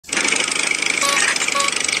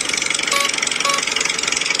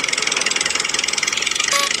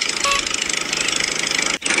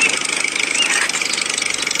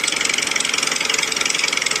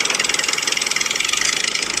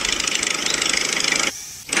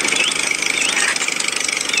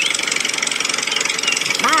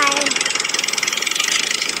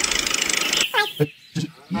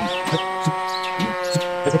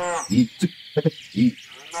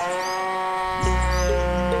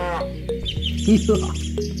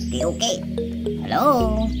Okay, okay.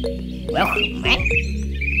 Hello. Welcome, man.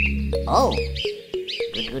 Oh.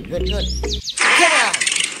 Good, good, good, good. Come on.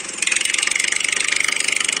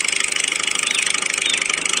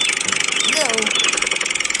 Go.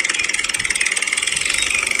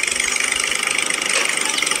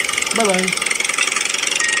 Bye-bye.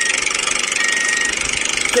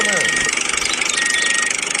 Come on.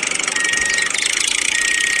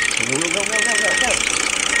 Go, go, go, go, go, go, go.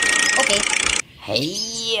 Okay. Hey.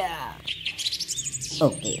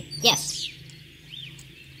 Okay. Yes.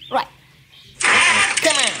 Right.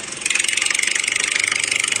 Come on.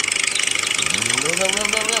 Go, go, go,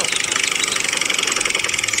 go, go.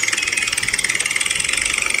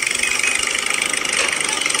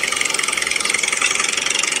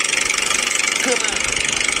 Come on.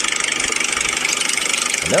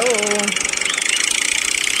 Hello.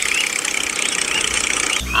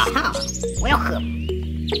 Aha. Welcome.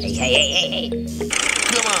 Hey, hey, hey, hey, hey.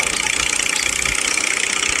 Come on.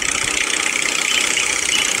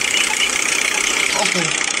 Okay.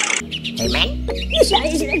 Hey, man.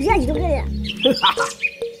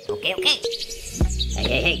 Okay, okay. Hey,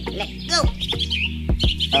 hey, hey. Let's go.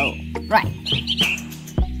 Oh, right.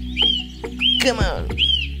 Come on.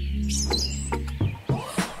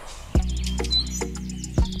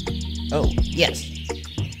 Oh, yes.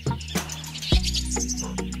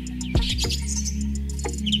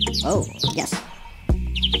 Oh, yes.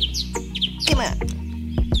 Come on.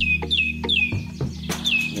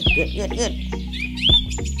 Good, good, good, good.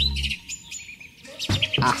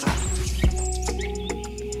 Aha.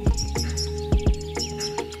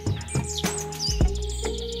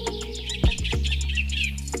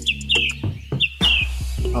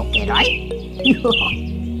 Okay, right?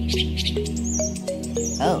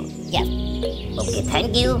 Oh, yes. Okay,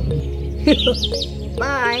 thank you.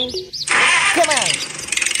 Bye. Come on.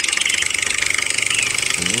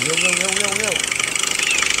 Go, go, go, go, go.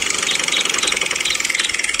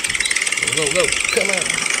 Go, go, go. Come on.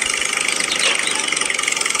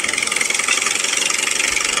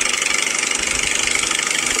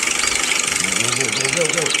 Go, go, go, go,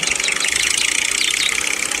 go.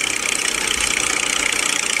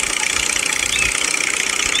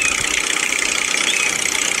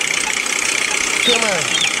 Come on.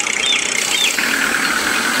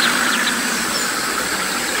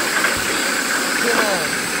 Come on.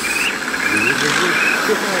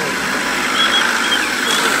 Come on.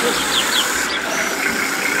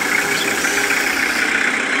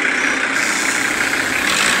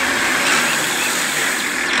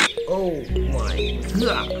 Oh my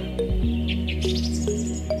God.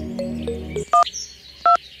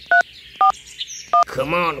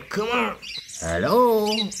 Come on, come on. Hello.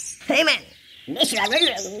 Hey man. Okay,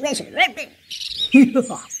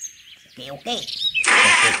 okay. Okay,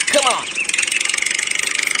 come on.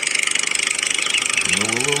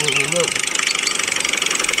 No.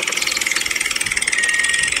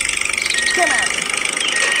 Come on.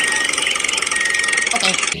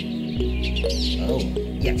 Okay. Oh,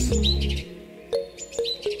 yes.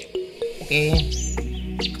 Okay.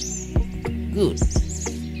 Good.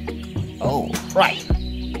 Oh, right.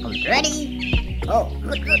 I'm ready. Oh,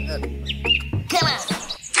 good, good, good. Come on.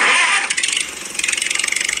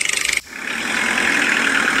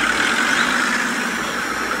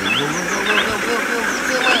 Go, go, go, go, go, go, go.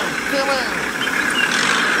 Come on, come on.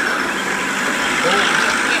 Oh,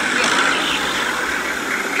 yeah.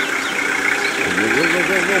 Go, go, go,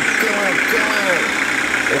 go, go. Come on, come on.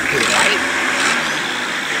 Okay, right?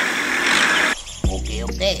 Okay,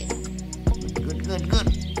 okay. Good, good, good.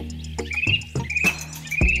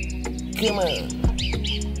 Come on.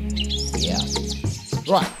 Yeah.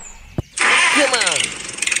 Right. Come on.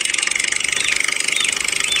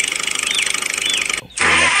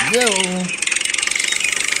 Okay, let's go.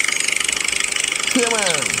 Come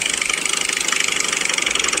on.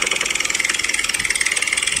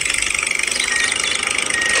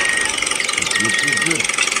 Good.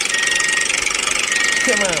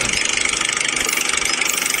 Come on.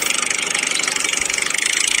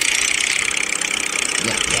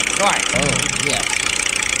 Yeah, right. Oh, yeah.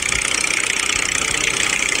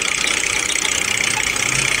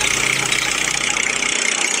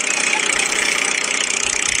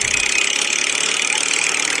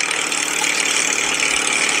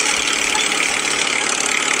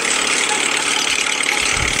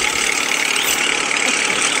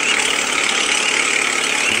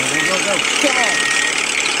 Go. Come on.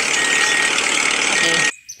 Okay.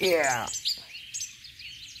 Yeah.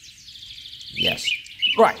 Yes.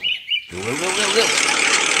 Right. Go.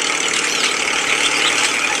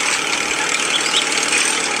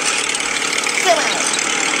 Come on.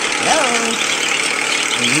 Hello.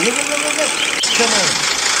 Come on.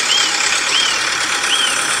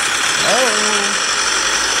 Oh.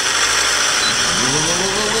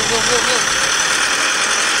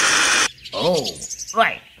 Oh,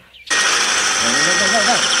 right.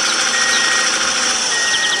 Go.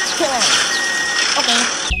 Come on. Okay.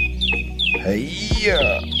 Hey.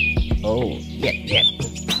 Oh, yeah.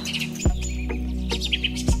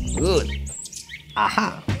 Good.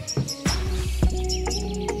 Aha.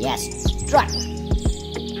 Yes, strike.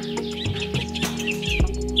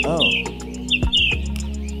 Oh.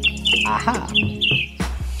 Aha.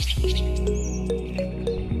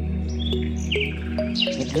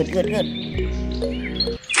 Good.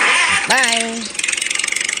 Bye.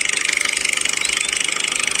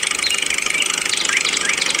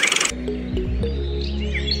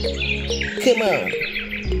 Come on.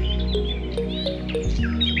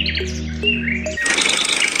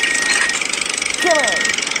 Come on.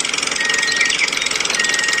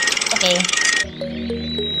 Okay.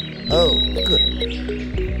 Oh, good.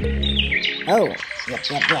 Oh, yep.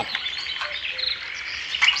 Yep.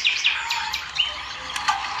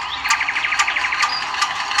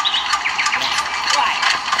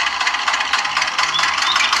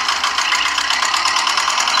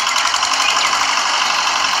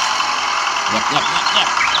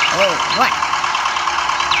 Oh, right.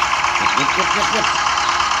 Good.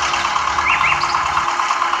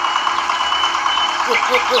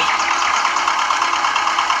 Good.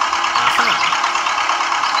 Aha.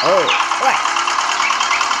 Oh, right.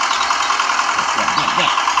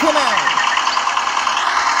 Yep. Come on.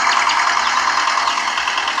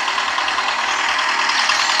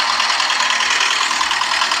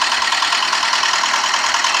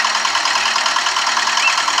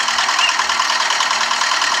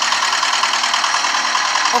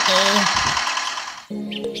 Okay.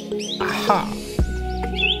 Aha.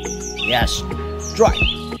 Yes. Strike.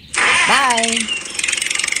 Bye.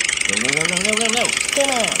 Go.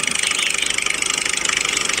 Come on. Go.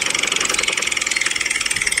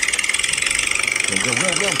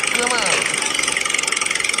 Come on.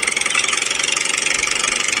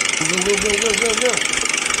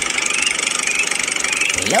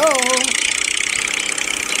 Go. Hello.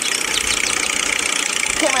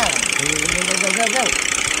 Come on. Go.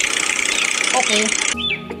 Okay.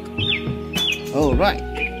 All right.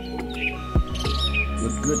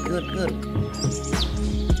 Good.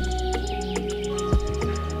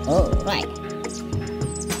 Oh, right.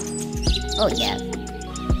 Oh, yeah.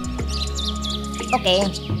 Okay.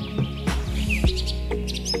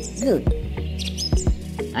 Good.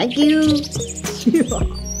 Thank you.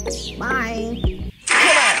 Bye.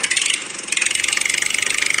 Come on.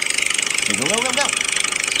 Go.